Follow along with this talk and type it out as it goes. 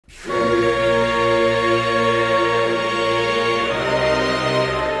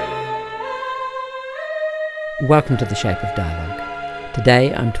Welcome to The Shape of Dialogue.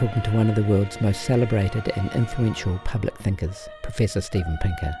 Today I'm talking to one of the world's most celebrated and influential public thinkers, Professor Steven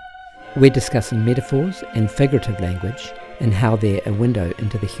Pinker. We're discussing metaphors and figurative language and how they're a window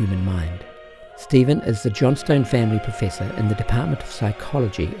into the human mind. Steven is the Johnstone Family Professor in the Department of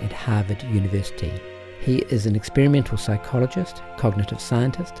Psychology at Harvard University. He is an experimental psychologist, cognitive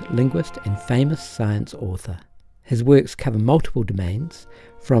scientist, linguist, and famous science author. His works cover multiple domains,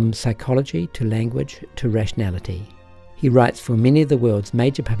 from psychology to language to rationality. He writes for many of the world's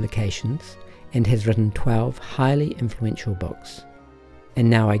major publications and has written 12 highly influential books.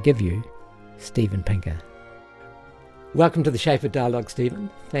 And now I give you Steven Pinker. Welcome to The Shape of Dialogue, Steven.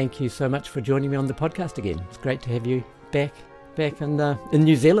 Thank you so much for joining me on the podcast again. It's great to have you back in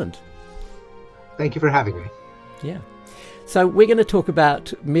New Zealand. Thank you for having me. Yeah. So we're going to talk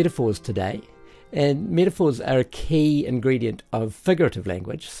about metaphors today. And metaphors are a key ingredient of figurative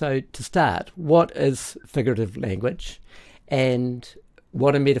language. So to start, what is figurative language and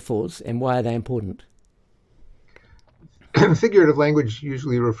what are metaphors and why are they important? Figurative language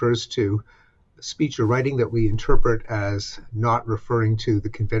usually refers to speech or writing that we interpret as not referring to the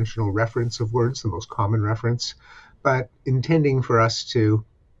conventional reference of words, the most common reference, but intending for us to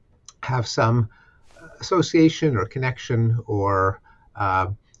have some association or connection or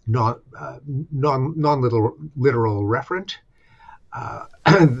non-literal referent.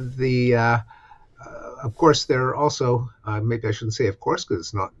 Of course, there are also, maybe I shouldn't say of course, because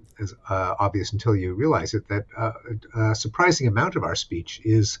it's not as obvious until you realize it, that a surprising amount of our speech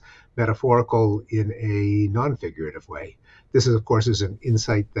is metaphorical in a non-figurative way. This, of course, is an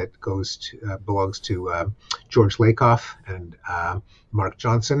insight that belongs to George Lakoff and Mark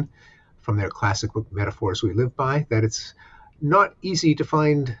Johnson from their classic book, Metaphors We Live By, that it's not easy to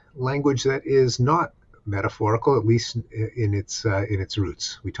find language that is not metaphorical, at least in its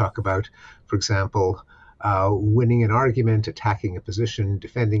roots. We talk about, for example, winning an argument, attacking a position,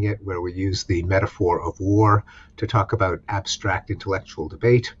 defending it, where we use the metaphor of war to talk about abstract intellectual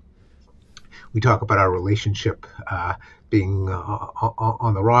debate. We talk about our relationship being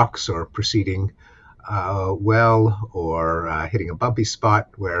on the rocks or proceeding well, or hitting a bumpy spot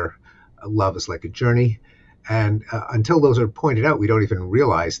where love is like a journey. And until those are pointed out, we don't even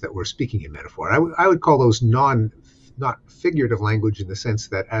realize that we're speaking in metaphor. I would call those not figurative language in the sense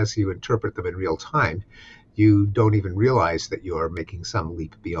that as you interpret them in real time, you don't even realize that you're making some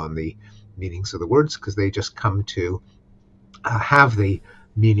leap beyond the meanings of the words, because they just come to have the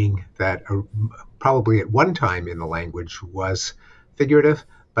meaning that probably at one time in the language was figurative,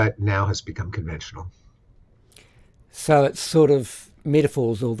 but now has become conventional. So it's sort of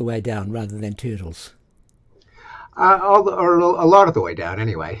metaphors all the way down rather than turtles. Or a lot of the way down,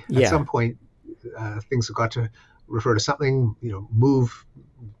 anyway. Yeah. At some point, things have got to refer to something. Move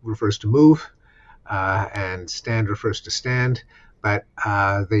refers to move, and stand refers to stand. But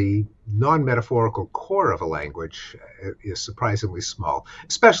the non-metaphorical core of a language is surprisingly small,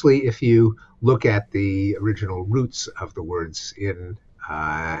 especially if you look at the original roots of the words in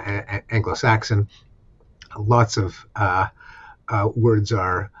Anglo-Saxon. Lots of words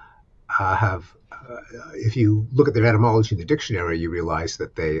have. If you look at their etymology in the dictionary, you realize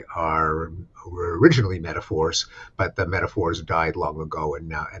that they were originally metaphors, but the metaphors died long ago,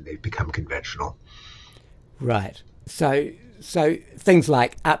 and they've become conventional. Right. So things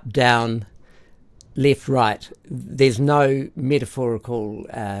like up, down, left, right. There's no metaphorical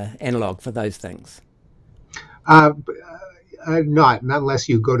analog for those things. Not unless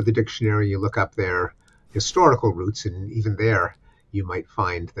you go to the dictionary, you look up their historical roots, and even there, you might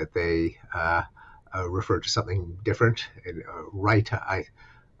find that they refer to something different. And right,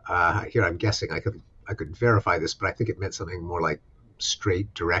 here I'm guessing, I could verify this, but I think it meant something more like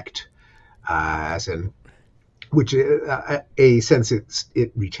straight, direct, as in which a sense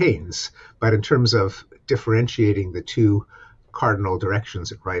it retains. But in terms of differentiating the two cardinal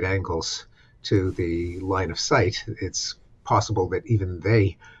directions at right angles to the line of sight, it's possible that even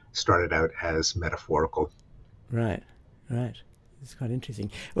they started out as metaphorical. Right. It's quite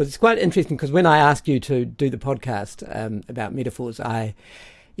interesting. Well, it's quite interesting because when I asked you to do the podcast about metaphors, I've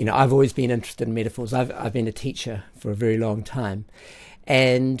always been interested in metaphors. I've been a teacher for a very long time.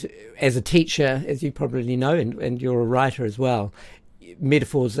 And as a teacher, as you probably know, and you're a writer as well,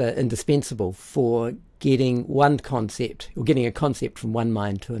 metaphors are indispensable for getting one concept or getting a concept from one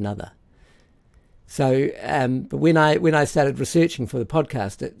mind to another. So, but when I started researching for the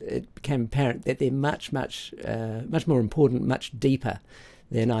podcast, it became apparent that they're much more important, much deeper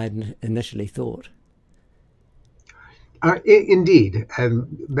than I initially thought. Indeed,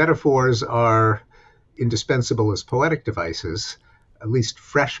 and metaphors are indispensable as poetic devices, at least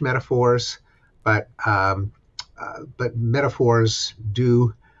fresh metaphors, but but metaphors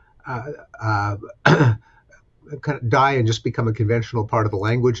do uh, kind of die and just become a conventional part of the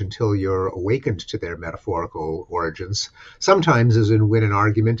language until you're awakened to their metaphorical origins. Sometimes, as in win an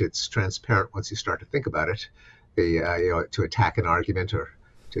argument, it's transparent once you start to think about it, to attack an argument or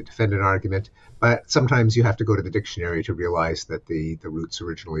to defend an argument. But sometimes you have to go to the dictionary to realize that the roots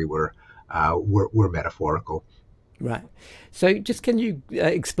originally were metaphorical. Right. So just can you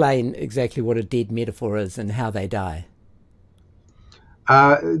explain exactly what a dead metaphor is and how they die?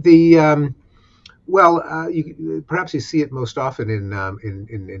 Perhaps you see it most often in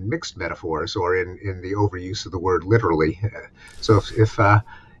mixed metaphors or in the overuse of the word literally. So if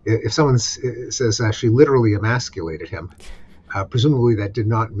someone says she literally emasculated him, presumably that did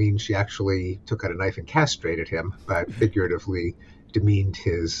not mean she actually took out a knife and castrated him, but figuratively demeaned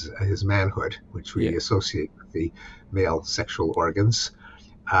his manhood, which we associate with the male sexual organs,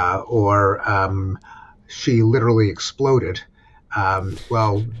 or she literally exploded.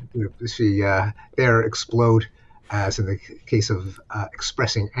 She there explode, as in the case of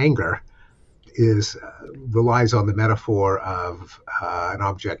expressing anger, relies on the metaphor of an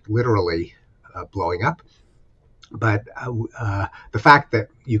object literally blowing up. But the fact that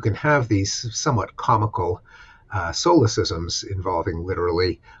you can have these somewhat comical solecisms involving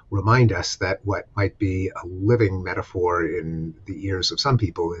literally remind us that what might be a living metaphor in the ears of some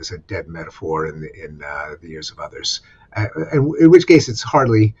people is a dead metaphor in the ears of others. And in which case it's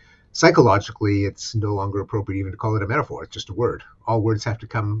hardly, psychologically, it's no longer appropriate even to call it a metaphor. It's just a word. All words have to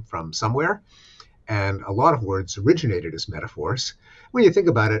come from somewhere. And a lot of words originated as metaphors. When you think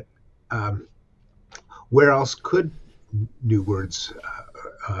about it, where else could new words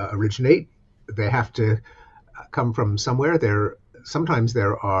originate? They have to come from somewhere. Sometimes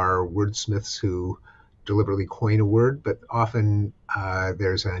there are wordsmiths who deliberately coin a word, but often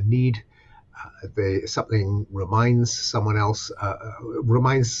there's a need. Something reminds someone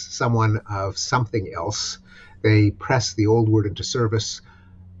of something else. They press the old word into service,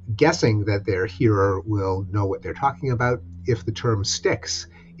 guessing that their hearer will know what they're talking about. If the term sticks,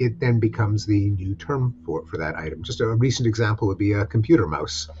 it then becomes the new term for that item. Just a recent example would be a computer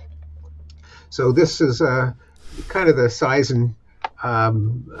mouse. So this is kind of the size and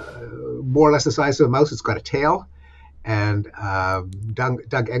more or less the size of a mouse. It's got a tail. And Doug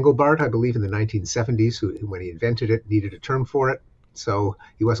Engelbart, I believe in the 1970s, who, when he invented it, needed a term for it. So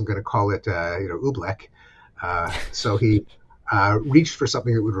he wasn't going to call it, oobleck. So he reached for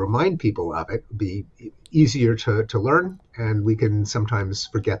something that would remind people of it, be easier to learn, and we can sometimes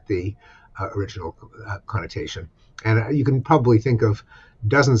forget the original connotation. And you can probably think of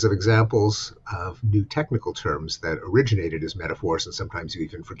dozens of examples of new technical terms that originated as metaphors, and sometimes you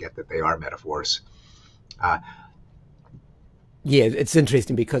even forget that they are metaphors. Yeah, it's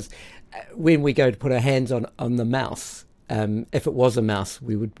interesting because when we go to put our hands on the mouse, if it was a mouse,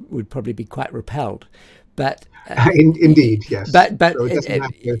 we would probably be quite repelled. But indeed, yes. But so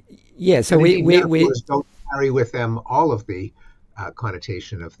So we don't carry with them all of the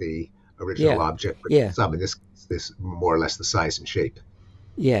connotation of the original object, but some, in this more or less the size and shape.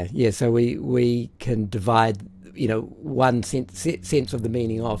 Yeah. So we can divide, one sense of the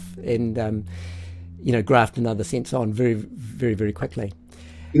meaning off and graft another sense on very, very, very quickly.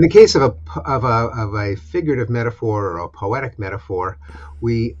 In the case of a figurative metaphor or a poetic metaphor,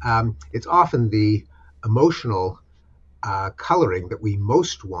 it's often the emotional coloring that we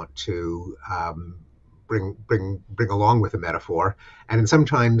most want to bring along with a metaphor, and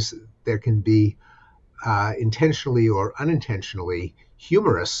sometimes there can be intentionally or unintentionally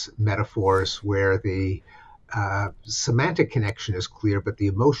humorous metaphors where the semantic connection is clear, but the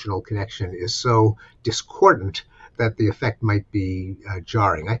emotional connection is so discordant that the effect might be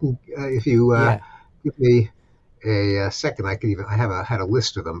jarring. I can, if you give me a second, I had a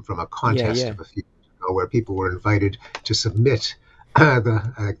list of them from a contest of a few years ago where people were invited to submit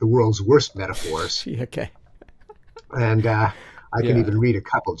the world's worst metaphors. Okay. And I can even read a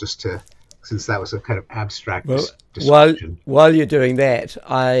couple since that was a kind of abstract description. While you're doing that,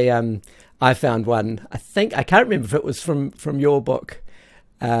 I found one. I can't remember if it was from your book,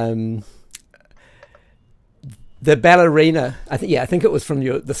 the ballerina. I think it was from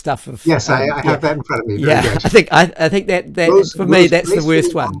the stuff of. Yes, I have that in front of me. Very good. I think that for me that's the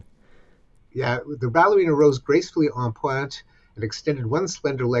worst one. Yeah, the ballerina rose gracefully en pointe and extended one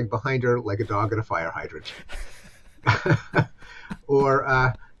slender leg behind her like a dog at a fire hydrant.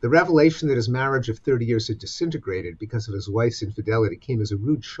 Or the revelation that his marriage of 30 years had disintegrated because of his wife's infidelity came as a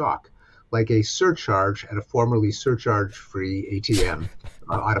rude shock, like a surcharge at a formerly surcharge-free ATM,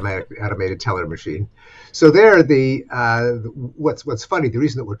 automated teller machine. So there, what's funny, the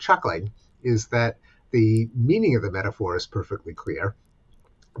reason that we're chuckling is that the meaning of the metaphor is perfectly clear.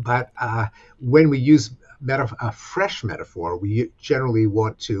 But when we use a fresh metaphor, we generally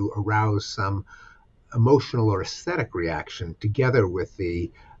want to arouse some emotional or aesthetic reaction together with the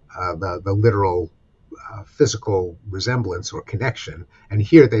literal physical resemblance or connection. And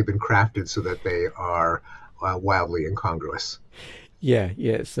here they've been crafted so that they are wildly incongruous. Yeah,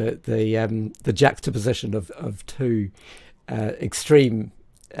 yeah. So the juxtaposition of two extreme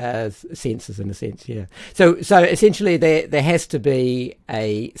senses, in a sense. Yeah. So essentially, there has to be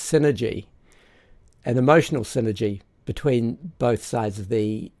a synergy, an emotional synergy between both sides of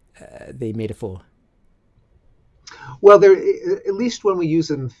the metaphor. Well, at least when we use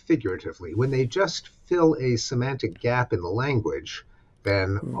them figuratively, when they just fill a semantic gap in the language,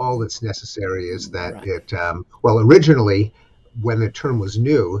 then all that's necessary is that Right. originally, when the term was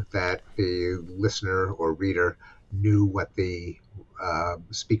new, that the listener or reader knew what the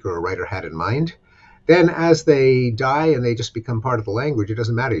speaker or writer had in mind. Then as they die and they just become part of the language, it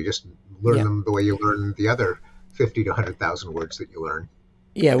doesn't matter. You just learn Yeah. them the way you learn the other 50 to 100,000 words that you learn.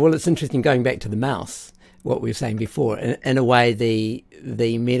 Yeah. Well, it's interesting going back to the mouse, what we were saying before. In a way,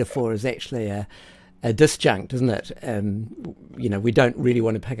 the metaphor is actually a disjunct, isn't it? We don't really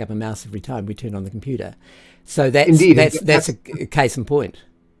want to pick up a mouse every time we turn on the computer. So that's a case in point.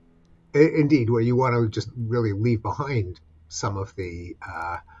 Indeed, where you want to just really leave behind some of the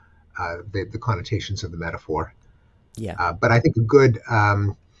connotations of the metaphor. Yeah. But I think a good,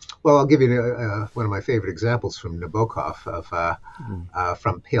 I'll give you one of my favorite examples from Nabokov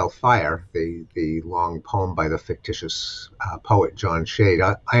from Pale Fire, the long poem by the fictitious poet John Shade.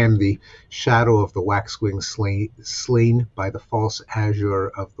 I am the shadow of the waxwing slain by the false azure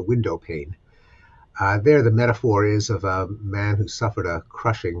of the window pane. There, the metaphor is of a man who suffered a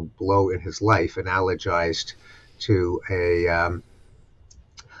crushing blow in his life, analogized to a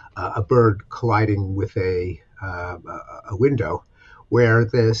bird colliding with a window, where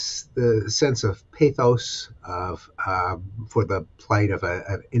the sense of pathos for the plight of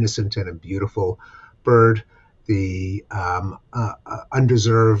an innocent and a beautiful bird, the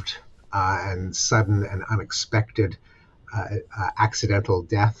undeserved and sudden and unexpected accidental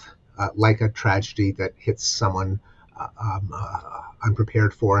death, like a tragedy that hits someone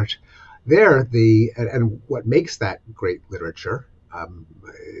unprepared for it. And what makes that great literature,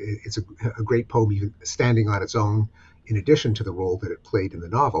 it's a great poem even standing on its own, in addition to the role that it played in the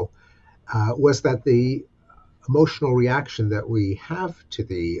novel, was that the emotional reaction that we have to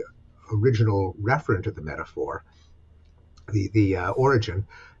the original referent of the metaphor, the origin,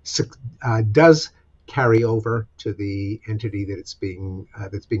 does carry over to the entity that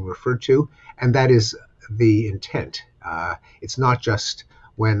that's being referred to, and that is the intent. It's not just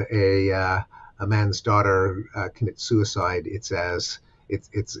when a man's daughter commits suicide. It's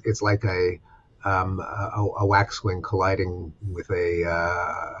like a waxwing colliding with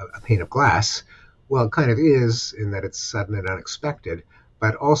a pane of glass. Well, it kind of is in that it's sudden and unexpected,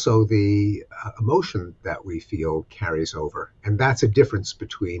 but also the emotion that we feel carries over. And that's a difference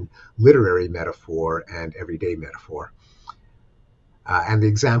between literary metaphor and everyday metaphor. And the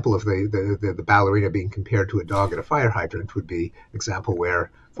example of the ballerina being compared to a dog at a fire hydrant would be an example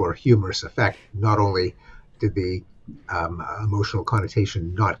where, for humorous effect, not only did the emotional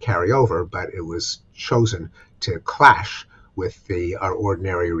connotation not carry over, but it was chosen to clash with our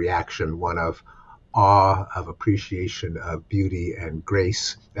ordinary reaction, one of awe, of appreciation of beauty and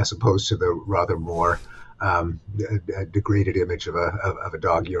grace, as opposed to the rather more degraded image of a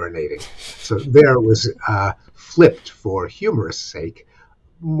dog urinating. So there it was flipped for humorous sake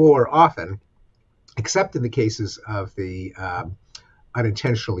more often, except in the cases of the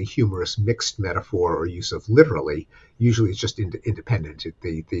unintentionally humorous mixed metaphor or use of literally. Usually it's just independent.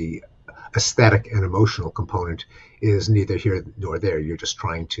 The aesthetic and emotional component is neither here nor there. You're just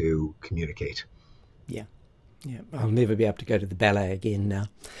trying to communicate. Yeah. Yeah, I'll never be able to go to the ballet again now.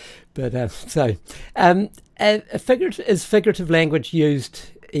 But is figurative language used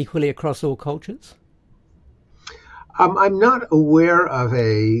equally across all cultures? I'm not aware of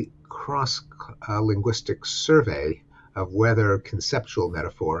a cross-linguistic survey of whether conceptual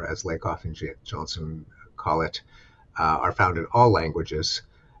metaphor, as Lakoff and Johnson call it, are found in all languages.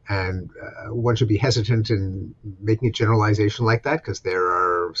 And one should be hesitant in making a generalization like that, because there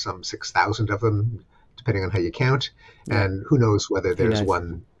are some 6,000 of them, depending on how you count. Yeah. And who knows whether there's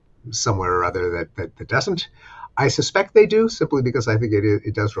one somewhere or other that doesn't. I suspect they do, simply because I think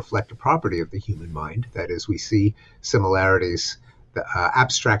it does reflect a property of the human mind. That is, we see similarities,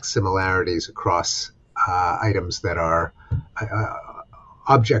 abstract similarities across items that are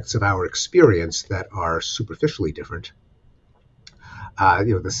objects of our experience that are superficially different.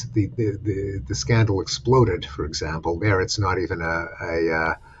 the scandal exploded, for example. There, it's not even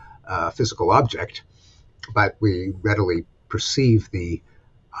a physical object, but we readily perceive the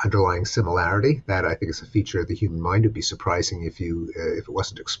underlying similarity. That, I think, is a feature of the human mind. It'd be surprising if it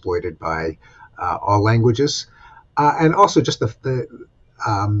wasn't exploited by all languages, and also just the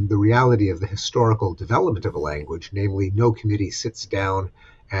reality of the historical development of a language, namely, no committee sits down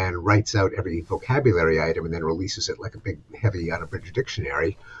and writes out every vocabulary item and then releases it like a big, heavy, unabridged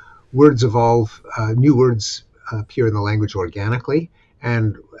dictionary. Words evolve, new words appear in the language organically,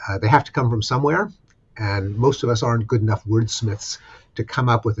 and they have to come from somewhere. And most of us aren't good enough wordsmiths to come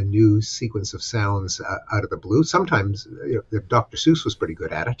up with a new sequence of sounds out of the blue. Sometimes, Dr. Seuss was pretty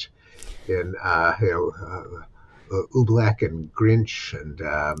good at it in, Oobleck and Grinch and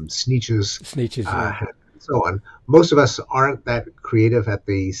Sneetches, yeah. and so on. Most of us aren't that creative at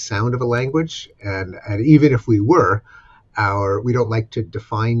the sound of a language, and even if we were, we don't like to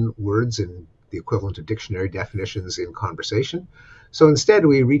define words in the equivalent of dictionary definitions in conversation. So instead,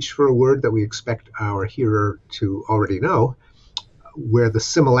 we reach for a word that we expect our hearer to already know, where the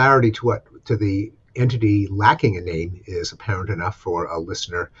similarity to the entity lacking a name is apparent enough for a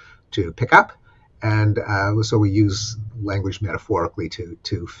listener to pick up. And so we use language metaphorically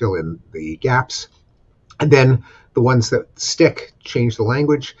to fill in the gaps. And then the ones that stick change the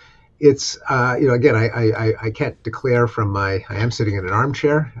language. It's, again, I can't declare I am sitting in an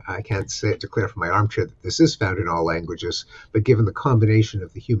armchair. I can't declare from my armchair that this is found in all languages. But given the combination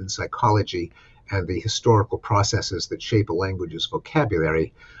of the human psychology and the historical processes that shape a language's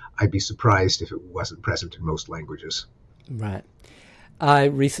vocabulary, I'd be surprised if it wasn't present in most languages. Right. I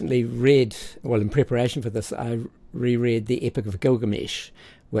recently read, in preparation for this, I reread the Epic of Gilgamesh,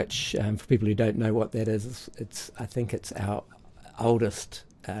 which, for people who don't know what that is, I think it's our oldest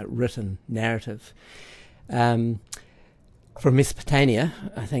written narrative. From Mesopotamia,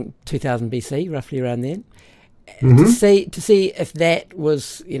 I think 2000 BC, roughly around then. Mm-hmm. To see if that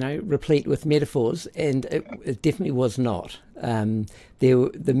was, replete with metaphors, and it definitely was not.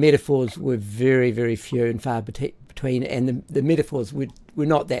 The metaphors were very, very few and far between, and the metaphors were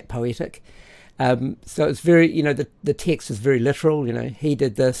not that poetic. So it's very, the text is very literal. He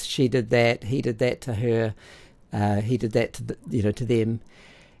did this, she did that, he did that to her, he did that to them.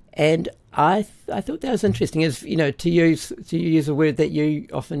 And I thought that was interesting, is to use a word that you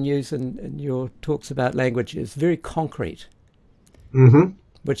often use in your talks about language, is very concrete, mm-hmm.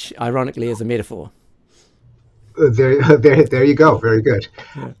 which ironically is a metaphor. There you go. Very good.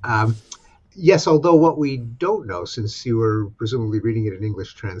 Yeah. Yes, although what we don't know, since you were presumably reading it in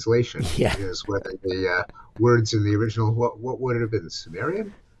English translation, yeah. is whether the words in the original, what would it have been,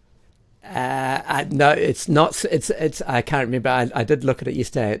 Sumerian? No, it's not. It's. I can't remember. I did look at it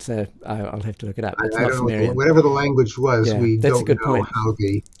yesterday. I'll have to look it up. It's I not don't Sumerian. know. Whatever the language was, we don't know point. how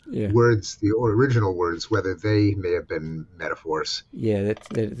the words, the original words, whether they may have been metaphors. Yeah,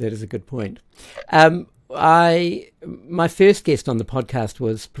 that is a good point. My first guest on the podcast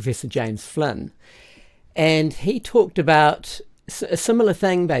was Professor James Flynn, and he talked about a similar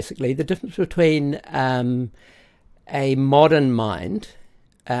thing, basically, the difference between a modern mind,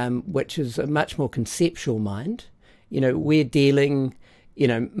 which is a much more conceptual mind. We're dealing,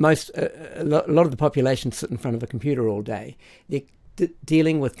 a lot of the population sit in front of a computer all day. They're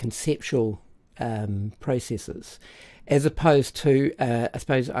dealing with conceptual processes, as opposed to, I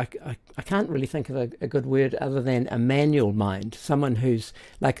suppose, I can't really think of a good word other than a manual mind, someone who's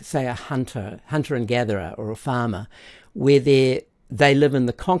like, say, a hunter and gatherer, or a farmer, where they live in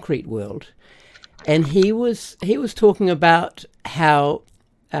the concrete world. And he was talking about how,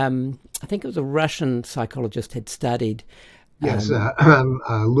 I think it was a Russian psychologist had studied. Yes,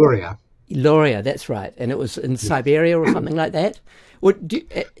 Luria. Luria, that's right. And it was in Siberia or something like that. Do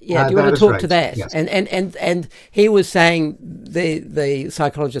you want to talk to that? Yes. And he was saying the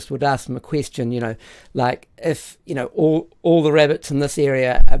psychologist would ask him a question, like, if all the rabbits in this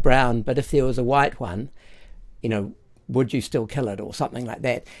area are brown, but if there was a white one, would you still kill it, or something like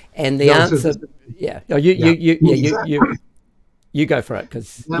that? And the answer, you go for it,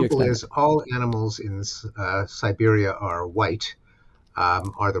 because the example is all animals in Siberia are white.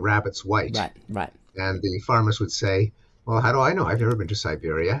 Are the rabbits white? Right. And the farmers would say, well, how do I know? I've never been to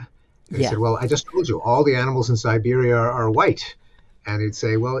Siberia. And he said, well, I just told you, all the animals in Siberia are white. And he'd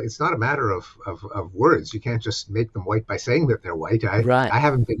say, well, it's not a matter of words. You can't just make them white by saying that they're white. I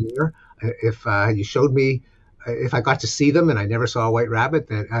haven't been there. If you showed me, if I got to see them and I never saw a white rabbit,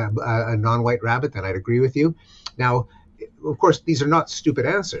 then a non-white rabbit, then I'd agree with you. Now, of course, these are not stupid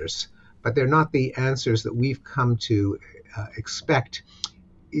answers, but they're not the answers that we've come to expect,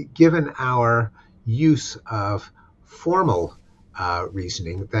 given our use of formal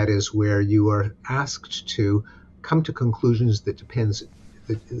reasoning. That is where you are asked to come to conclusions that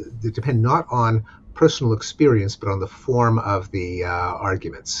depend not on personal experience, but on the form of the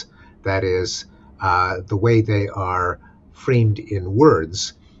arguments. That is, the way they are framed in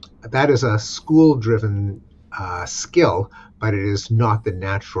words. That is a school-driven skill, but it is not the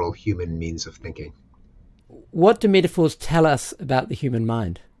natural human means of thinking. What do metaphors tell us about the human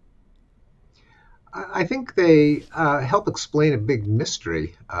mind? I think they help explain a big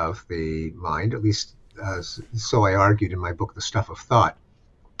mystery of the mind, at least so I argued in my book, The Stuff of Thought.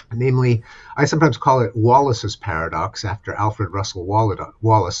 Namely, I sometimes call it Wallace's paradox, after Alfred Russel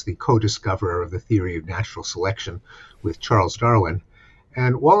Wallace, the co-discoverer of the theory of natural selection with Charles Darwin.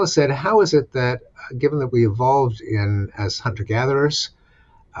 And Wallace said, how is it that, given that we evolved as hunter-gatherers,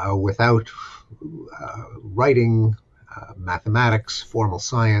 without writing, mathematics, formal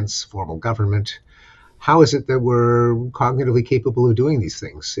science, formal government, how is it that we're cognitively capable of doing these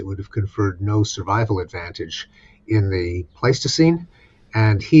things? It would have conferred no survival advantage in the Pleistocene.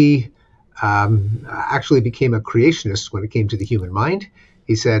 And he actually became a creationist when it came to the human mind.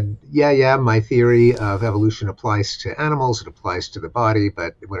 He said, yeah, my theory of evolution applies to animals, it applies to the body,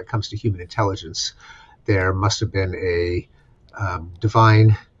 but when it comes to human intelligence, there must have been a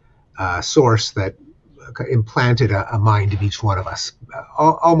divine source that implanted a mind in each one of us.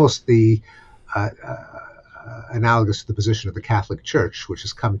 Almost the analogous to the position of the Catholic Church, which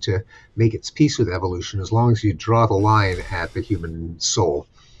has come to make its peace with evolution as long as you draw the line at the human soul.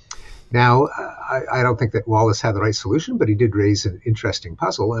 Now, I don't think that Wallace had the right solution, but he did raise an interesting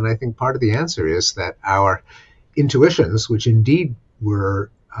puzzle, and I think part of the answer is that our intuitions, which indeed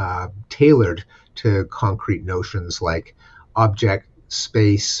were tailored to concrete notions like object,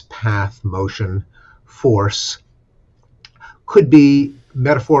 space, path, motion, force, could be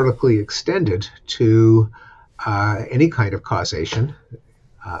metaphorically extended to any kind of causation.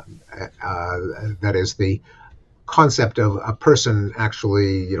 That is, the concept of a person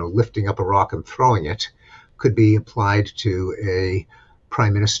actually, lifting up a rock and throwing it could be applied to a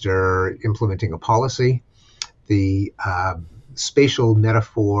prime minister implementing a policy. The spatial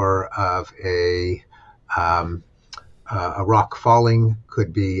metaphor of a rock falling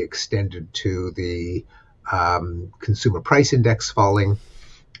could be extended to the consumer price index falling.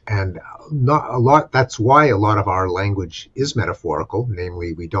 And that's why a lot of our language is metaphorical.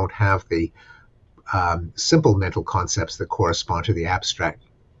 Namely, we don't have the simple mental concepts that correspond to the abstract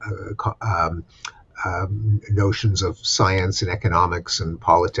notions of science and economics and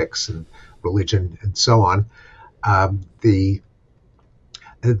politics and religion and so on. We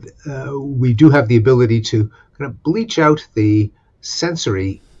do have the ability to kind of bleach out the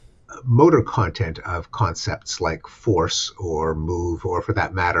sensory motor content of concepts like force or move, or for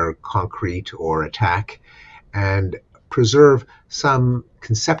that matter, concrete or attack, and preserve some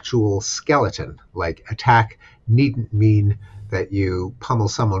conceptual skeleton. Like attack needn't mean that you pummel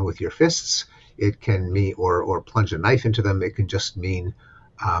someone with your fists. It can mean, or plunge a knife into them. It can just mean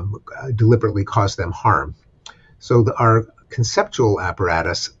deliberately cause them harm. So our conceptual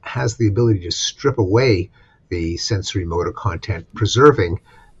apparatus has the ability to strip away the sensory motor content, preserving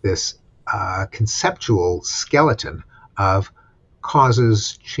this conceptual skeleton of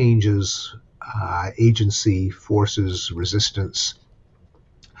causes, changes, agency, forces, resistance.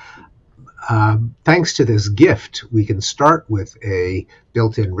 Thanks to this gift, we can start with a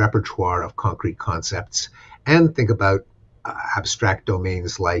built-in repertoire of concrete concepts and think about abstract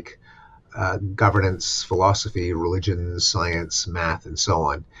domains like governance, philosophy, religion, science, math, and so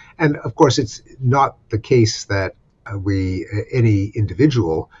on. And of course, it's not the case that any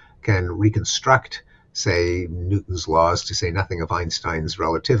individual can reconstruct, say, Newton's laws, to say nothing of Einstein's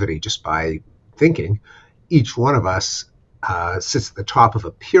relativity, just by thinking. Each one of us sits at the top of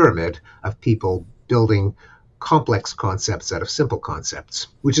a pyramid of people building complex concepts out of simple concepts,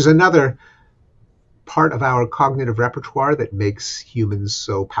 which is another part of our cognitive repertoire that makes humans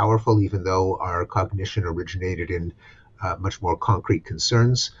so powerful, even though our cognition originated in much more concrete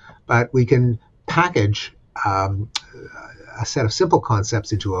concerns. But we can package a set of simple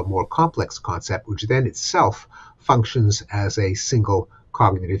concepts into a more complex concept, which then itself functions as a single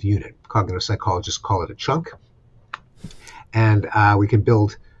cognitive unit. Cognitive psychologists call it a chunk. And we can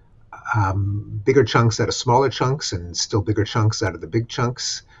build bigger chunks out of smaller chunks and still bigger chunks out of the big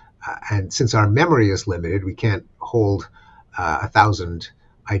chunks. And since our memory is limited, we can't hold 1,000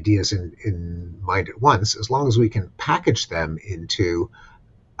 ideas in mind at once. As long as we can package them into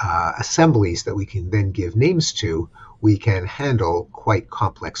assemblies that we can then give names to, we can handle quite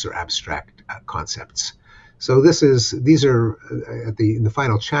complex or abstract concepts. So these are in the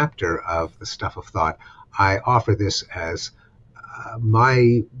final chapter of The Stuff of Thought. I offer this as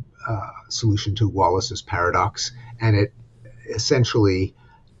my solution to Wallace's paradox, and it essentially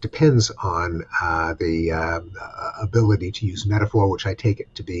depends on the ability to use metaphor, which I take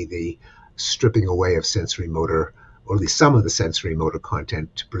it to be the stripping away of sensory motor, or at least some of the sensory motor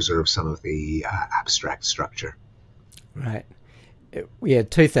content, to preserve some of the abstract structure. Right. Yeah,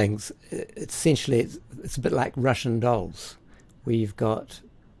 two things. Essentially, it's a bit like Russian dolls, where you've got,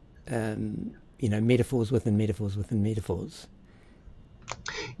 metaphors within metaphors within metaphors.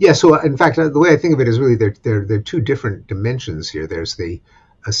 Yeah, so in fact, the way I think of it is really there are two different dimensions here. There's the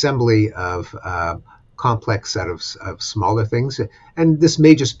assembly of complex out of smaller things, and this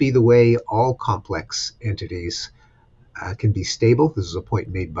may just be the way all complex entities can be stable. This is a point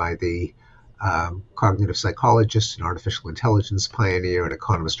made by the cognitive psychologist and artificial intelligence pioneer and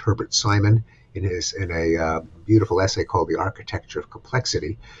economist Herbert Simon in a beautiful essay called The Architecture of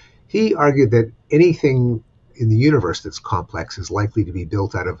Complexity. He argued that anything in the universe that's complex is likely to be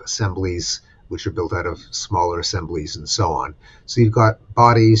built out of assemblies, which are built out of smaller assemblies, and so on. So you've got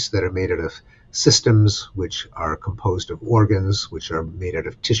bodies that are made out of systems, which are composed of organs, which are made out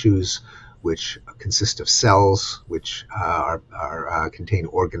of tissues, which consist of cells, which contain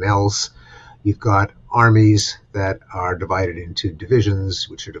organelles. You've got armies that are divided into divisions,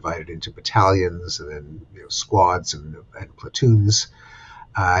 which are divided into battalions, and then squads and platoons.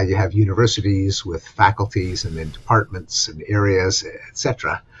 You have universities with faculties and then departments and areas,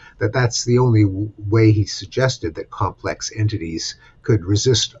 etc. That's the only way he suggested that complex entities could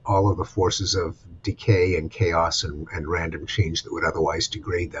resist all of the forces of decay and chaos and random change that would otherwise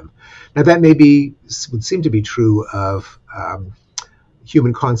degrade them. Now that would seem to be true of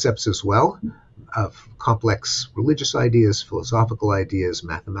human concepts as well, of complex religious ideas, philosophical ideas,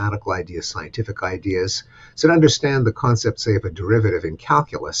 mathematical ideas, scientific ideas. So to understand the concept, say, of a derivative in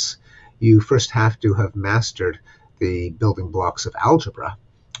calculus, you first have to have mastered the building blocks of algebra,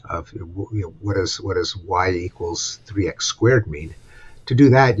 of what does y equals 3x squared mean. To do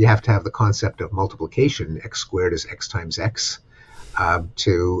that, you have to have the concept of multiplication. X squared is x times x.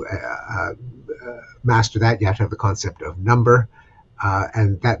 To master that, you have to have the concept of number.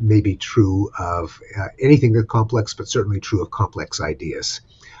 And that may be true of anything that's complex, but certainly true of complex ideas.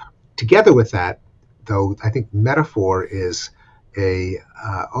 Together with that, though, I think metaphor is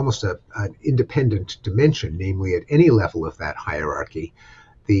almost an independent dimension, namely at any level of that hierarchy,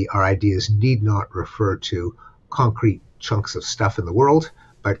 our ideas need not refer to concrete chunks of stuff in the world,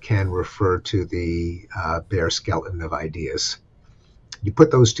 but can refer to the bare skeleton of ideas. You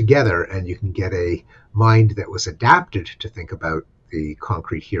put those together and you can get a mind that was adapted to think about the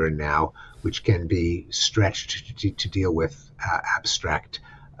concrete here and now, which can be stretched to deal with abstract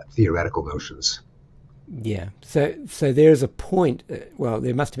theoretical notions. Yeah. So there's a point,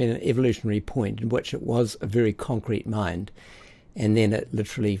 there must have been an evolutionary point in which it was a very concrete mind, and then it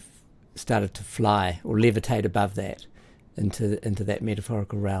literally started to fly or levitate above that into that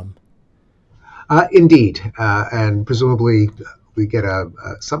metaphorical realm. Indeed. And presumably we get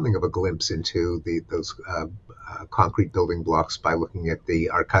something of a glimpse into those concrete building blocks by looking at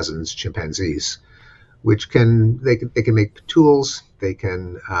our cousins, chimpanzees, which can make tools, they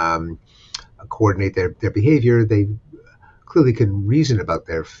can coordinate their behavior, they clearly can reason about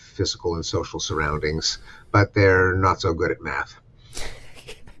their physical and social surroundings, but they're not so good at math.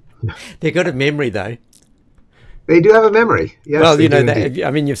 They're good at memory, though. They do have a memory. Yes, well,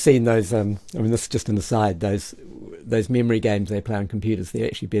 you've seen those. This is just an aside. Those memory games they play on computers, they're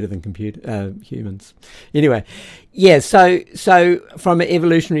actually better than humans. Anyway, yeah. So from an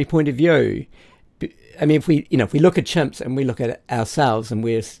evolutionary point of view, I mean, if we look at chimps and we look at ourselves, and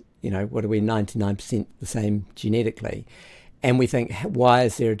we're, what are we, 99% the same genetically, and we think, why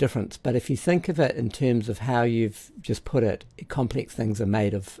is there a difference? But if you think of it in terms of how you've just put it, complex things are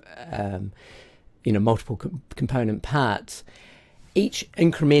made of, multiple component parts. Each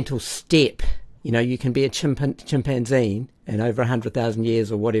incremental step, you can be a chimpanzee, and over 100,000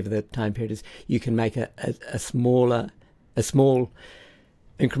 years or whatever the time period is, you can make a small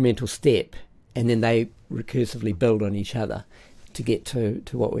incremental step, and then they recursively build on each other to get to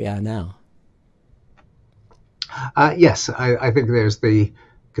what we are now. Yes, I think there's the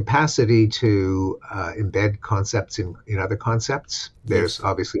capacity to embed concepts in other concepts. There's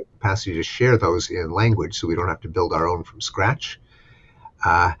obviously a capacity to share those in language, so we don't have to build our own from scratch.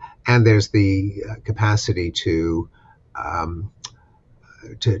 And there's the capacity to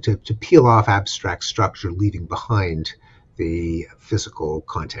peel off abstract structure, leaving behind the physical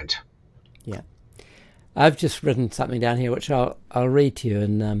content. Yeah, I've just written something down here, which I'll read to you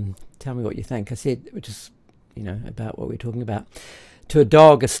and tell me what you think. I said, which is about what we're talking about. to a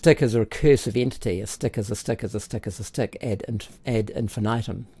dog, a stick is a recursive entity. A stick is a stick is a stick is a stick ad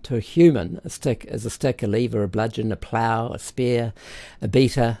infinitum. To a human, a stick is a stick, a lever, a bludgeon, a plough, a spear, a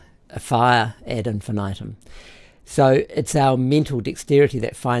beater, a fire ad infinitum. So it's our mental dexterity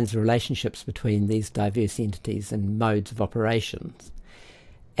that finds the relationships between these diverse entities and modes of operations.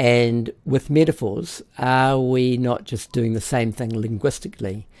 And with metaphors, are we not just doing the same thing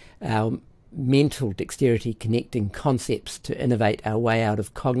linguistically? Our mental dexterity connecting concepts to innovate our way out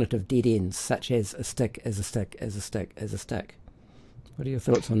of cognitive dead ends, such as a stick is a stick is a stick is a stick. What are your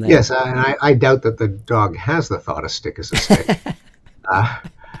thoughts on that? Yes, and I doubt that the dog has the thought a stick is a stick.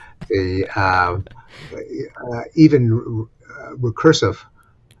 Even recursive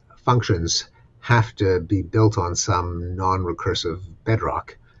functions have to be built on some non-recursive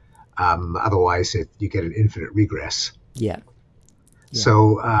bedrock. Otherwise, you get an infinite regress. Yeah.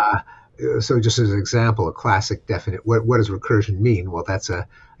 So just as an example, a classic definition, what does recursion mean? Well, that's a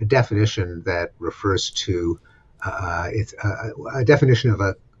definition that refers to, it's a definition of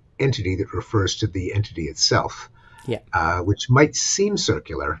an entity that refers to the entity itself, which might seem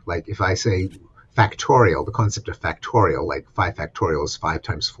circular. Like if I say factorial, the concept of factorial, like 5 factorial is 5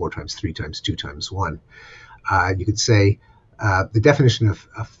 times 4 times 3 times 2 times 1. You could say the definition of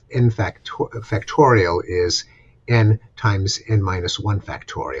n factorial is n times n minus 1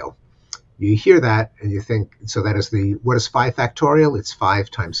 factorial. You hear that and you think, so that is what is 5 factorial? It's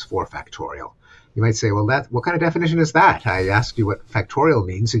 5 times 4 factorial. You might say, well, what kind of definition is that? I ask you what factorial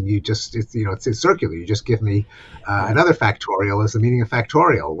means, and you just, it's circular. You just give me another factorial as the meaning of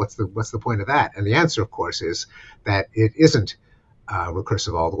factorial. What's the point of that? And the answer, of course, is that it isn't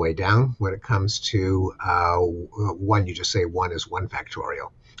recursive all the way down. When it comes to 1, you just say 1 is 1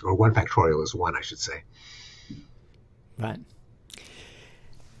 factorial, or 1 factorial is 1, I should say. Right.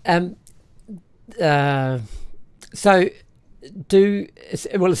 So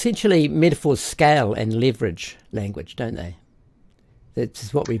essentially metaphors scale and leverage language, don't they?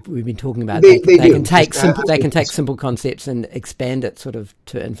 That's what we've been talking about. They can take simple concepts and expand it sort of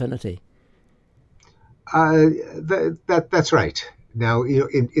to infinity. That's right. Now,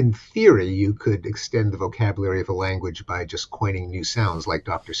 in theory, you could extend the vocabulary of a language by just coining new sounds, like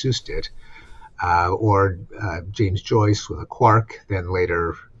Dr. Seuss did, or James Joyce with a quark, then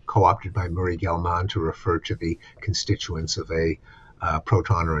later co-opted by Murray Gell-Mann to refer to the constituents of a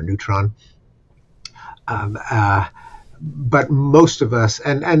proton or a neutron. But most of us,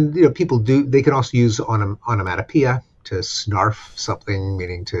 and people they can also use onomatopoeia to snarf something,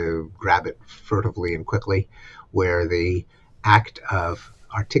 meaning to grab it furtively and quickly, where the act of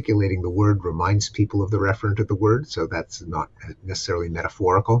articulating the word reminds people of the referent of the word, so that's not necessarily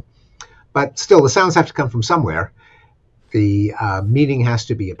metaphorical. But still, the sounds have to come from somewhere. The meaning has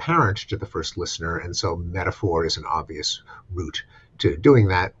to be apparent to the first listener, and so metaphor is an obvious route to doing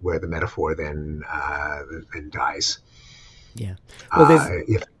that, where the metaphor then dies. Yeah. Well,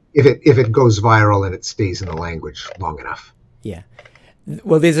 if it goes viral and it stays in the language long enough. Yeah.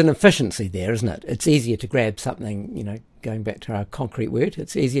 Well, there's an efficiency there, isn't it? It's easier to grab something, going back to our concrete word,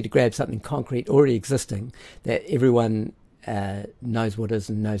 it's easier to grab something concrete already existing that everyone knows what it is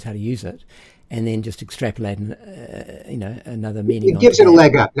and knows how to use it, and then just extrapolate, another meaning. It gives it a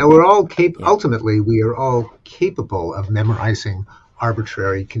leg up. Now, we're all ultimately, we are all capable of memorizing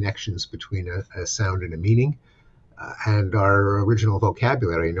arbitrary connections between a sound and a meaning, and our original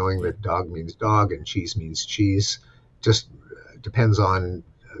vocabulary, knowing that dog means dog and cheese means cheese, just depends on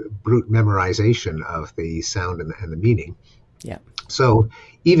brute memorization of the sound and the meaning. Yeah. So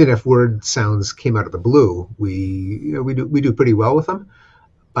even if word sounds came out of the blue, we do pretty well with them.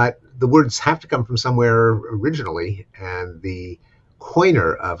 But the words have to come from somewhere originally, and the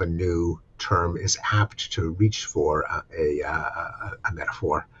coiner of a new term is apt to reach for a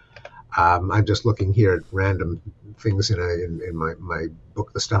metaphor. I'm just looking here at random things in my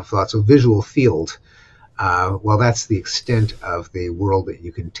book, The Stuff of Thought. So visual field, well, that's the extent of the world that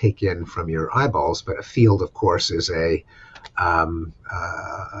you can take in from your eyeballs, but a field, of course, is a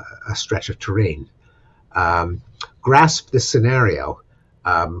stretch of terrain. Grasp this scenario.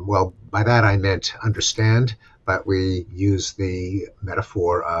 Well, by that I meant understand, but we use the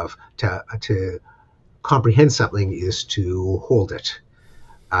metaphor of to comprehend something is to hold it.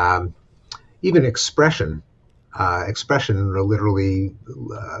 Even expression literally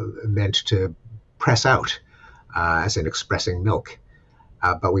meant to press out, as in expressing milk.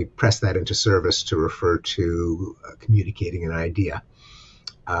 But we press that into service to refer to communicating an idea.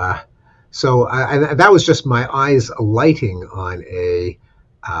 So that was just my eyes alighting on a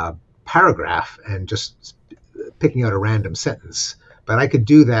paragraph and just picking out a random sentence. But I could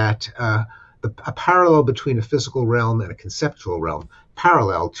do that. A parallel between a physical realm and a conceptual realm.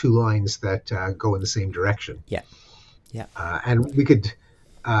 parallel, two lines that go in the same direction. Yeah. Yeah. And we could,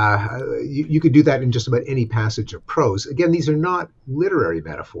 you could do that in just about any passage of prose. Again, these are not literary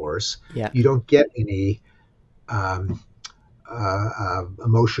metaphors. Yeah. You don't get any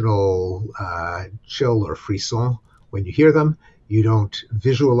emotional chill or frisson when you hear them. You don't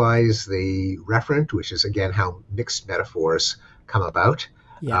visualize the referent, which is, again, how mixed metaphors come about,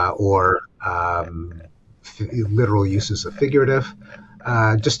 or literal uses of figurative.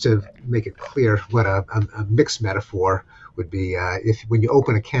 Just to make it clear what a mixed metaphor would be, if when you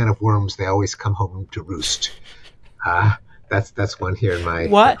open a can of worms, they always come home to roost. That's one here in my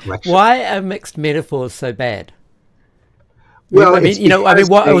collection. Why are mixed metaphors so bad? Well,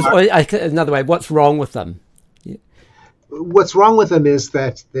 another way, what's wrong with them? What's wrong with them is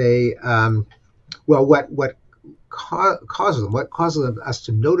that they, what causes us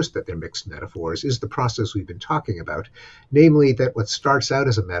to notice that they're mixed metaphors is the process we've been talking about, namely that what starts out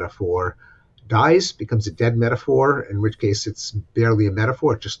as a metaphor dies, becomes a dead metaphor, in which case it's barely a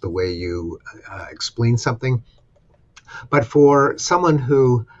metaphor, just the way you explain something. But for someone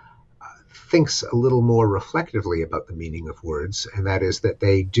who thinks a little more reflectively about the meaning of words, and that is that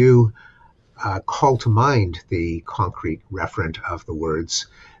they do call to mind the concrete referent of the words,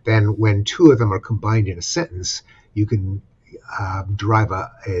 then when two of them are combined in a sentence, you can derive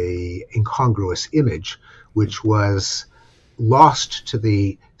a incongruous image, which was lost to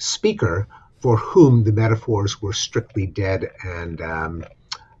the speaker for whom the metaphors were strictly dead and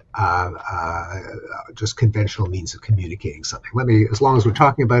just conventional means of communicating something. As long as we're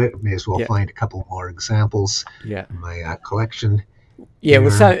talking about it, may as well find a couple more examples in my collection. Yeah,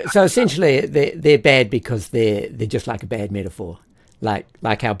 well, so essentially they're bad because they're just like a bad metaphor, like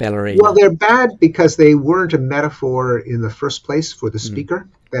our ballerina. Well, they're bad because they weren't a metaphor in the first place for the speaker.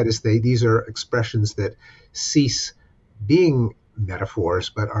 That is, these are expressions that cease being metaphors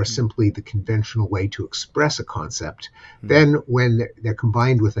but are simply the conventional way to express a concept. Then when they're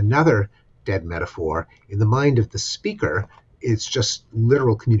combined with another dead metaphor, in the mind of the speaker, it's just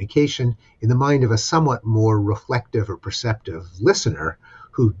literal communication. In the mind of a somewhat more reflective or perceptive listener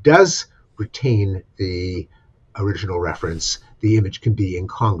who does retain the original reference, the image can be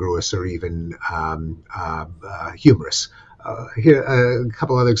incongruous or even humorous. Here, a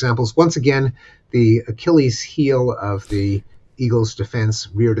couple other examples. Once again, the Achilles heel of the eagle's defense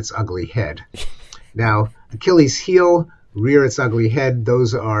reared its ugly head. Now, Achilles heel, rear its ugly head,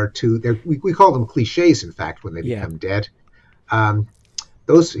 those are two, we call them cliches, in fact, when they become dead.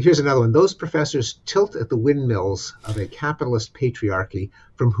 Here's another one. Those professors tilt at the windmills of a capitalist patriarchy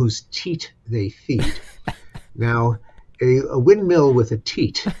from whose teat they feed. Now, a windmill with a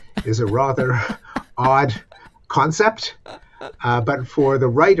teat is a rather odd concept, but for the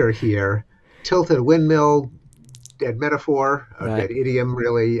writer here, tilt at a windmill, dead metaphor, dead idiom,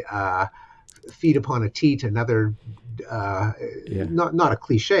 really. Feed upon a teat, another, not a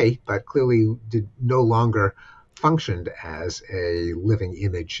cliche, but clearly no longer functioned as a living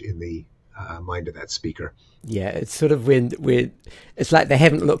image in the mind of that speaker. Yeah, it's sort of when it's like they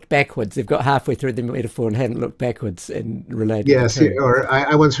haven't looked backwards. They've got halfway through the metaphor and haven't looked backwards and related. Yes, or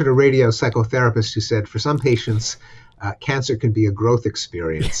I once heard a radio psychotherapist who said, for some patients, cancer can be a growth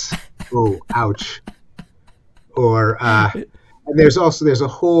experience. Oh, ouch. Or and there's a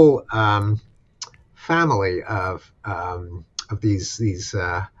whole family of these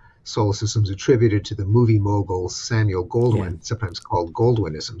solecisms attributed to the movie mogul Samuel Goldwyn, sometimes called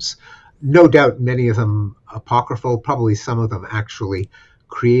Goldwynisms. No doubt many of them apocryphal, probably some of them actually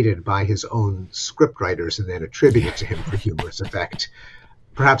created by his own scriptwriters and then attributed to him for humorous effect.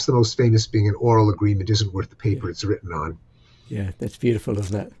 Perhaps the most famous being an oral agreement isn't worth the paper it's written on. Yeah, that's beautiful,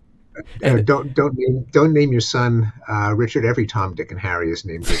 isn't it? Don't name your son Richard. Every Tom, Dick, and Harry is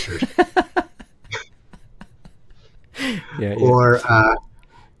named Richard. Or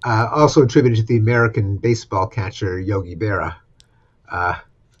also attributed to the American baseball catcher Yogi Berra.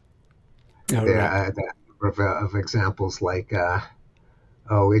 Of examples like,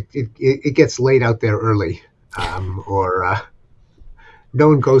 it gets laid out there early, or no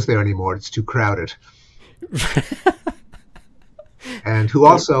one goes there anymore, it's too crowded. And who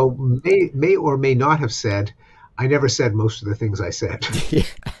also may or may not have said, I never said most of the things I said.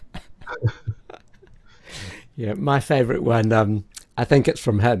 Yeah, my favorite one, I think it's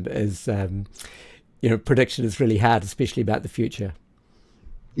from him, is, prediction is really hard, especially about the future.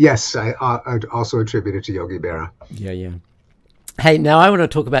 Yes, I'd also attribute it to Yogi Berra. Yeah. Hey, now I want to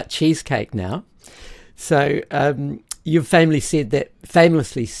talk about cheesecake now. So You've famously said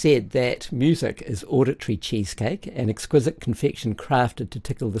that music is auditory cheesecake, an exquisite confection crafted to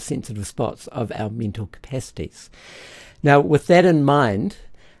tickle the sensitive spots of our mental capacities. Now, with that in mind,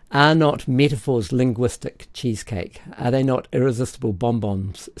 are not metaphors linguistic cheesecake? Are they not irresistible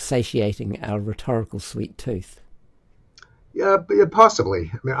bonbons satiating our rhetorical sweet tooth? Yeah,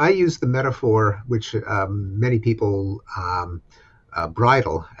 possibly. I mean, I use the metaphor which many people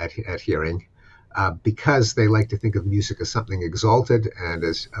bridle at hearing, because they like to think of music as something exalted and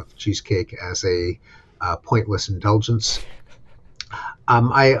as of cheesecake as a pointless indulgence.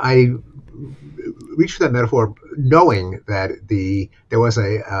 I reached for that metaphor knowing that there was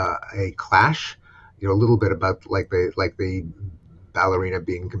a clash, a little bit about like the ballerina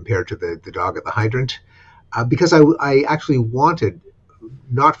being compared to the dog at the hydrant, because I actually wanted,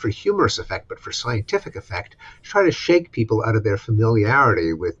 not for humorous effect, but for scientific effect, to try to shake people out of their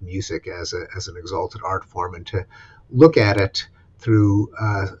familiarity with music as an exalted art form, and to look at it through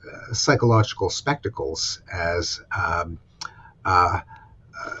psychological spectacles as at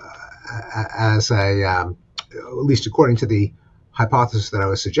least according to the hypothesis that I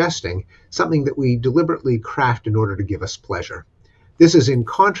was suggesting, something that we deliberately craft in order to give us pleasure. This is in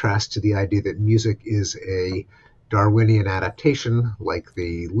contrast to the idea that music is a Darwinian adaptation, like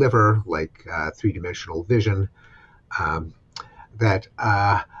the liver, like three-dimensional vision,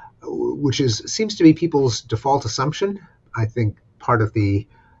 which seems to be people's default assumption. I think part of the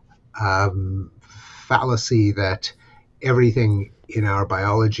fallacy that everything in our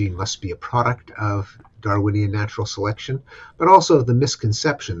biology must be a product of Darwinian natural selection, but also the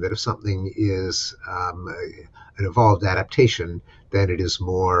misconception that if something is an evolved adaptation, then it is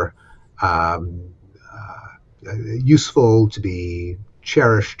more useful to be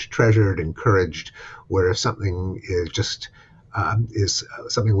cherished, treasured, encouraged, whereas something is just is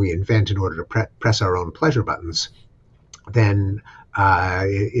something we invent in order to press our own pleasure buttons, then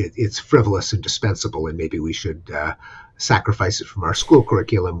it's frivolous and dispensable, and maybe we should sacrifice it from our school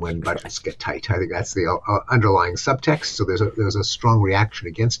curriculum when budgets get tight. I think that's the underlying subtext. So there's a strong reaction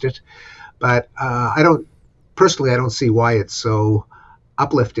against it, but I don't see why it's so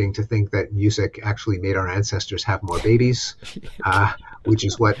uplifting to think that music actually made our ancestors have more babies, which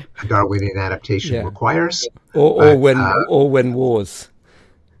is what a Darwinian adaptation requires. Or win wars.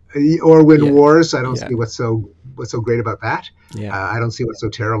 Or win wars. I don't see what's so great about that. I don't see what's so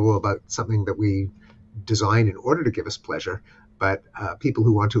terrible about something that we design in order to give us pleasure. But people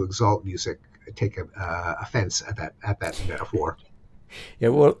who want to exalt music take offense at that metaphor. Yeah,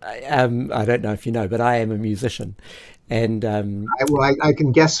 well, I don't know if you know, but I am a musician, and I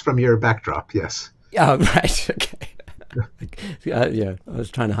can guess from your backdrop. Yes. Oh, right. Okay. I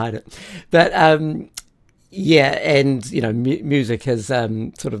was trying to hide it, but and music is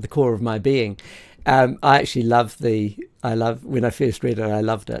sort of the core of my being. I actually love when I first read it, I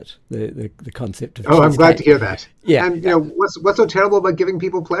loved it. The concept of cheesecake. I'm glad to hear that. Yeah. And what's so terrible about giving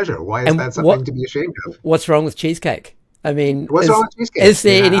people pleasure? Why is that something to be ashamed of? What's wrong with cheesecake? I mean, what's wrong with cheesecake? Is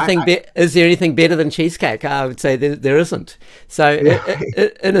there anything better than cheesecake? I would say there isn't. So,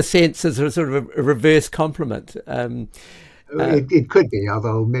 in a sense, it's a sort of a reverse compliment. It could be,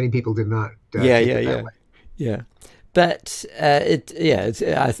 although many people did not. Yeah. But I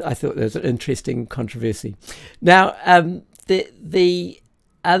thought there was an interesting controversy. Now, the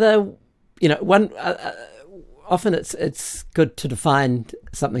other, one often it's good to define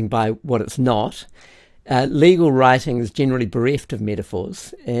something by what it's not. Legal writing is generally bereft of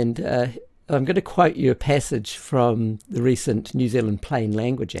metaphors, and I'm going to quote you a passage from the recent New Zealand Plain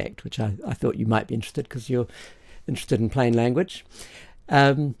Language Act, which I thought you might be interested because you're interested in plain language.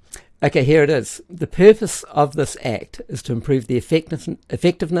 Okay, here it is. The purpose of this act is to improve the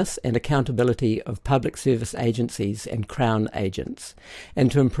effectiveness and accountability of public service agencies and Crown agents,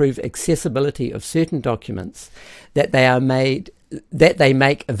 and to improve accessibility of certain documents that they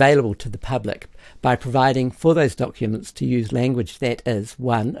make available to the public by providing for those documents to use language that is,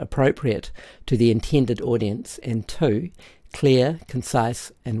 1, appropriate to the intended audience, and 2, clear,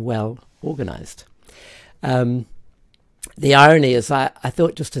 concise, and well organised. The irony is, I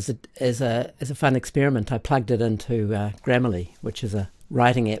thought, just as a fun experiment, I plugged it into Grammarly, which is a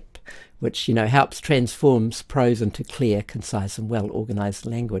writing app which helps transforms prose into clear, concise, and well organised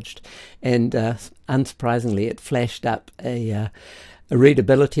language. And unsurprisingly, it flashed up a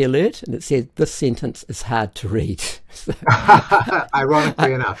readability alert, and it said, "This sentence is hard to read."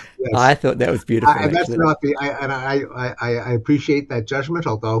 Ironically enough, yes. I thought that was beautiful. And that's not I appreciate that judgment,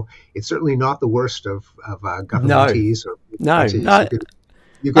 although it's certainly not the worst of governmentees or no.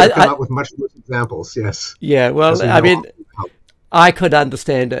 You could come up with much worse examples. Yes. Yeah. Well, I mean, I could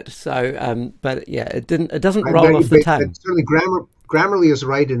understand it. So, but yeah, it didn't. It doesn't roll off the tongue. Certainly, Grammarly is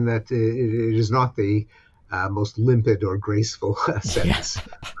right in that it is not the most limpid or graceful sentence.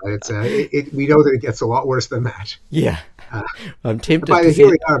 We know that it gets a lot worse than that. Yeah, I'm tempted. Here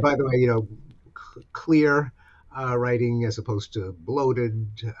we are, by the way, clear writing as opposed to bloated,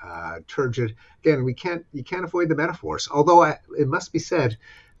 turgid. Again, you can't avoid the metaphors. Although it must be said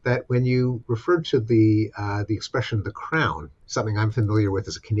that when you referred to the expression "the crown," something I'm familiar with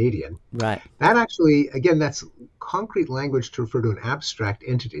as a Canadian, right? That actually, again, that's concrete language to refer to an abstract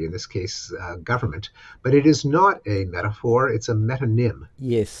entity, in this case, government. But it is not a metaphor; it's a metonym.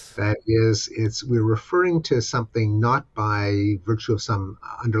 Yes. That is, we're referring to something not by virtue of some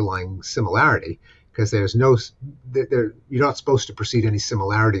underlying similarity, because you're not supposed to perceive any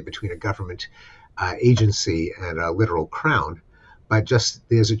similarity between a government agency and a literal crown. But just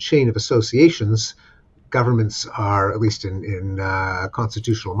there's a chain of associations. Governments are, at least in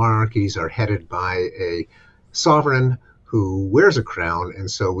constitutional monarchies, are headed by a sovereign who wears a crown, and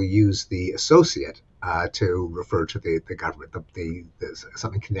so we use the associate to refer to the government,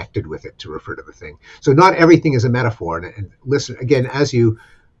 something connected with it to refer to the thing. So not everything is a metaphor. And listen, again, as you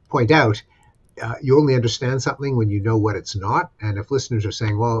point out, you only understand something when you know what it's not. And if listeners are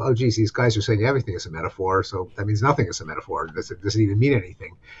saying, well, oh, geez, these guys are saying everything is a metaphor, so that means nothing is a metaphor. Does it even mean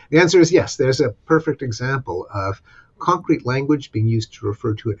anything? The answer is yes. There's a perfect example of concrete language being used to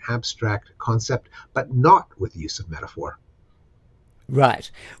refer to an abstract concept, but not with the use of metaphor. Right.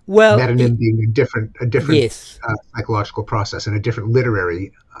 Well, metonym being a different yes. Psychological process and a different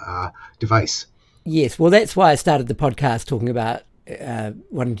literary device. Yes. Well, that's why I started the podcast talking about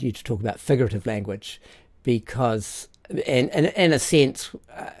wanted you to talk about figurative language, because and in a sense,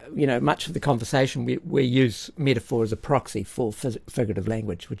 much of the conversation we use metaphor as a proxy for figurative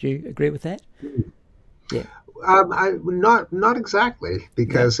language. Would you agree with that? Yeah. Not exactly,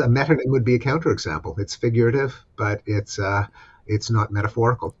 because a metonym would be a counterexample. It's figurative, but it's not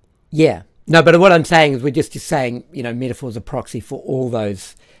metaphorical. Yeah. No, but what I'm saying is we're just saying, metaphor is a proxy for all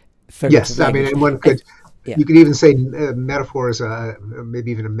those figurative language. And one could. Yeah. You could even say metaphor is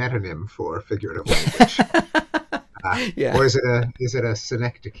maybe even a metonym for figurative language. Or is it a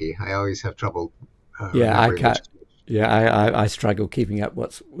synecdoche? I always have trouble. I can't. I struggle keeping up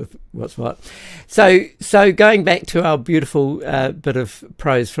what's what. So going back to our beautiful bit of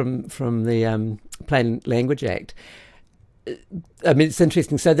prose from the Plain Language Act. I mean, it's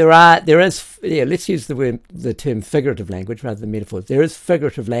interesting. So there is. Let's use the term figurative language rather than metaphors. There is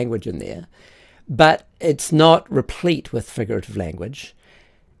figurative language in there. But it's not replete with figurative language.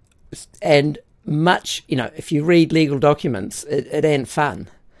 And much, if you read legal documents, it ain't fun.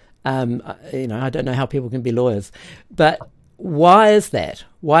 I don't know how people can be lawyers. But why is that?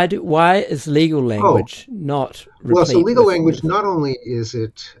 Why is legal language not replete? Well, so legal language, not only is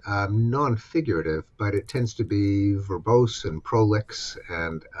it non-figurative, but it tends to be verbose and prolix.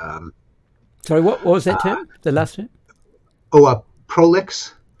 And sorry, what was that term? The last term?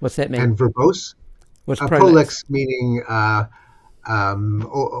 Prolix. What's that mean? And verbose. What's prolix? Meaning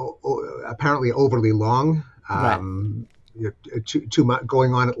apparently overly long, too much,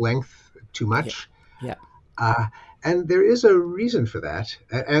 going on at length, too much. Yeah. And there is a reason for that,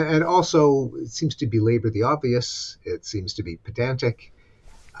 and also it seems to belabor the obvious. It seems to be pedantic,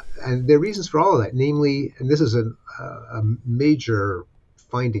 and there are reasons for all of that. Namely, and this is a major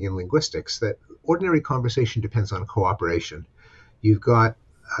finding in linguistics, that ordinary conversation depends on cooperation. You've got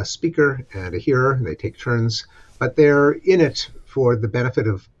a speaker and a hearer, and they take turns, but they're in it for the benefit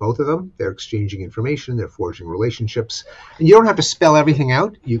of both of them. They're exchanging information, they're forging relationships, and you don't have to spell everything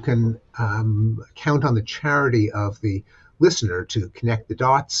out. You can count on the charity of the listener to connect the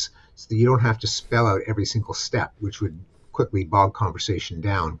dots, so that you don't have to spell out every single step, which would quickly bog conversation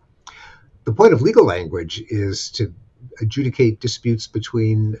down. The point of legal language is to adjudicate disputes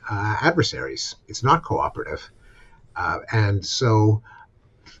between adversaries. It's not cooperative. And so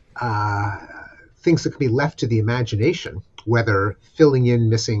things that can be left to the imagination, whether filling in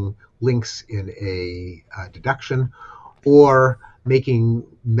missing links in a deduction or making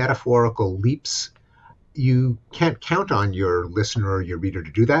metaphorical leaps, you can't count on your listener or your reader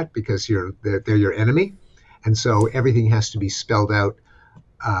to do that, because they're your enemy. And so everything has to be spelled out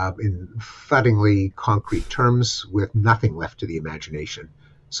in thuddingly concrete terms with nothing left to the imagination.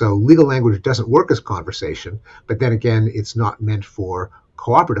 So legal language doesn't work as conversation, but then again, it's not meant for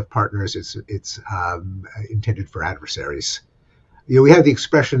cooperative partners. It's intended for adversaries. We have the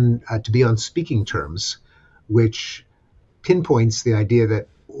expression to be on speaking terms, which pinpoints the idea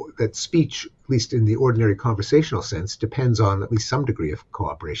that speech, at least in the ordinary conversational sense, depends on at least some degree of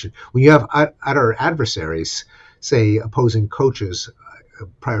cooperation. When you have utter adversaries, say, opposing coaches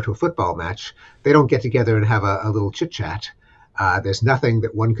prior to a football match, they don't get together and have a little chit chat. There's nothing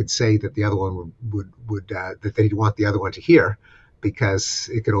that one could say that the other one would that they'd want the other one to hear, because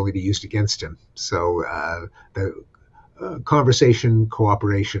it could only be used against him. So the conversation,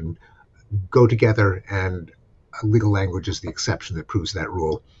 cooperation go together, and legal language is the exception that proves that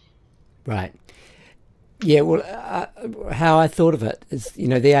rule. Right. Yeah, well, how I thought of it is,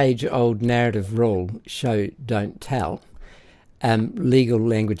 the age-old narrative rule, show, don't tell. Legal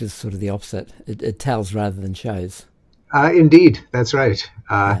language is sort of the opposite. It tells rather than shows. Indeed, that's right.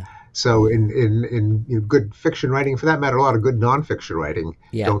 Yeah. So in good fiction writing, for that matter, a lot of good nonfiction writing,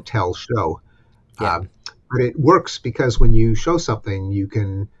 don't tell, show. Yeah. But it works because when you show something, you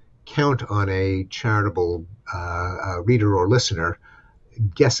can count on a charitable reader or listener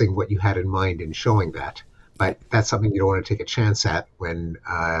guessing what you had in mind in showing that. But that's something you don't want to take a chance at when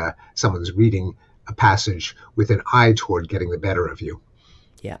someone's reading a passage with an eye toward getting the better of you.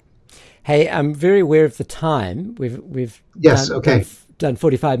 Yeah. Hey, I'm very aware of the time. We've done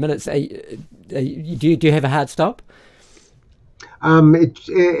 45 minutes. Do you have a hard stop?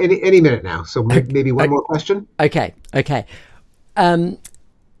 Any minute now. So maybe one more question. Okay.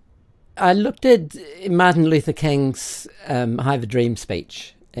 I looked at Martin Luther King's I Have a Dream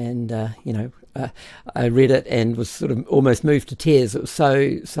speech, and I read it and was sort of almost moved to tears. It was so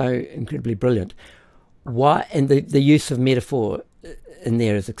incredibly brilliant. Why? And the use of metaphor in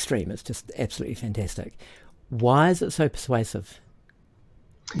there is extreme. It's just absolutely fantastic. Why is it so persuasive?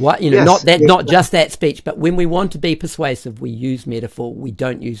 Why, not just that speech, but when we want to be persuasive, we use metaphor. We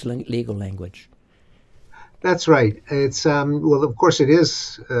don't use legal language. That's right. It's well, of course, it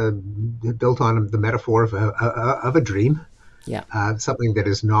is built on the metaphor of a dream. Yeah. Something that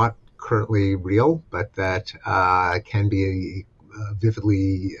is not currently real, but that can be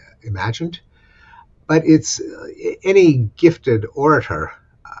vividly imagined. But it's any gifted orator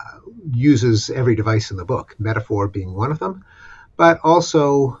uses every device in the book, metaphor being one of them, but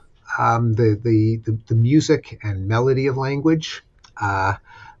also the music and melody of language. My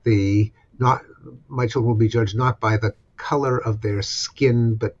children will be judged not by the color of their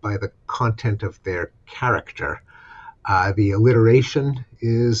skin, but by the content of their character. The alliteration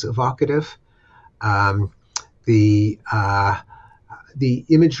is evocative. The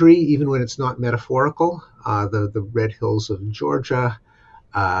imagery, even when it's not metaphorical, the red hills of Georgia,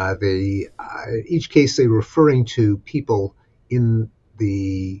 each case they're referring to people in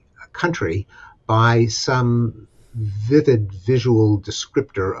the country by some vivid visual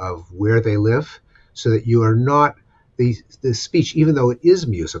descriptor of where they live, so that you are not the speech, even though it is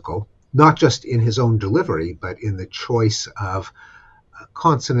musical, not just in his own delivery, but in the choice of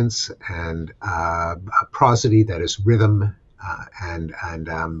consonants and prosody, that is rhythm and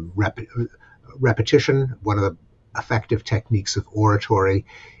repetition. One of the effective techniques of oratory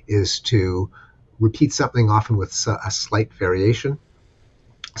is to repeat something, often with a slight variation,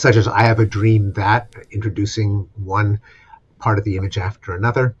 such as I have a dream that, introducing one part of the image after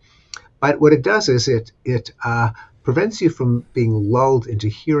another. But what it does is it prevents you from being lulled into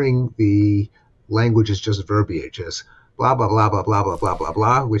hearing the language as just verbiage, as blah, blah, blah, blah, blah, blah, blah, blah,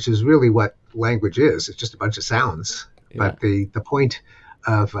 blah, which is really what language is. It's just a bunch of sounds. Yeah. But the point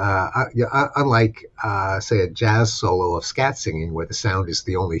of, unlike, say, a jazz solo of scat singing, where the sound is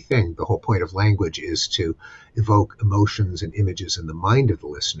the only thing, the whole point of language is to evoke emotions and images in the mind of the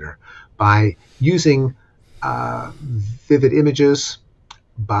listener by using vivid images,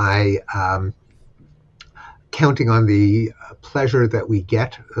 by counting on the pleasure that we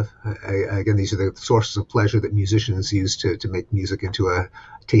get. Again, these are the sources of pleasure that musicians use to make music into a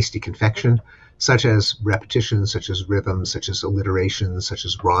tasty confection, such as repetition, such as rhythm, such as alliteration, such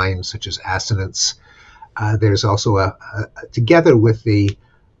as rhyme, such as assonance. There's also together with the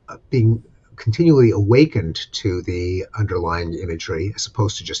being continually awakened to the underlying imagery, as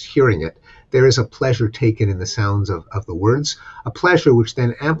opposed to just hearing it, there is a pleasure taken in the sounds of the words, a pleasure which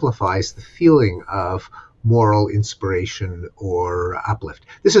then amplifies the feeling of moral inspiration or uplift.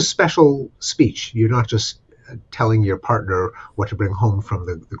 This is special speech. You're not just telling your partner what to bring home from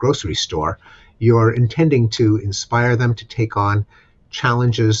the grocery store. You're intending to inspire them to take on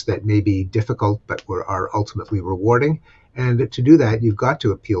challenges that may be difficult but are ultimately rewarding. And to do that, you've got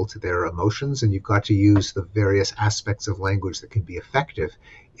to appeal to their emotions, and you've got to use the various aspects of language that can be effective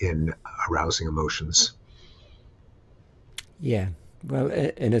in arousing emotions. Yeah. Well,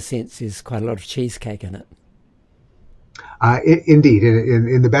 in a sense, there's quite a lot of cheesecake in it. Indeed,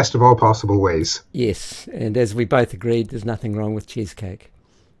 in the best of all possible ways. Yes, and as we both agreed, there's nothing wrong with cheesecake.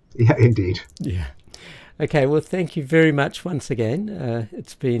 Yeah, indeed. Yeah. Okay, well, thank you very much once again.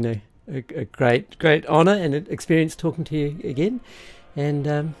 It's been a great honour and an experience talking to you again.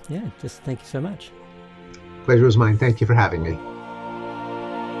 And just thank you so much. Pleasure was mine. Thank you for having me.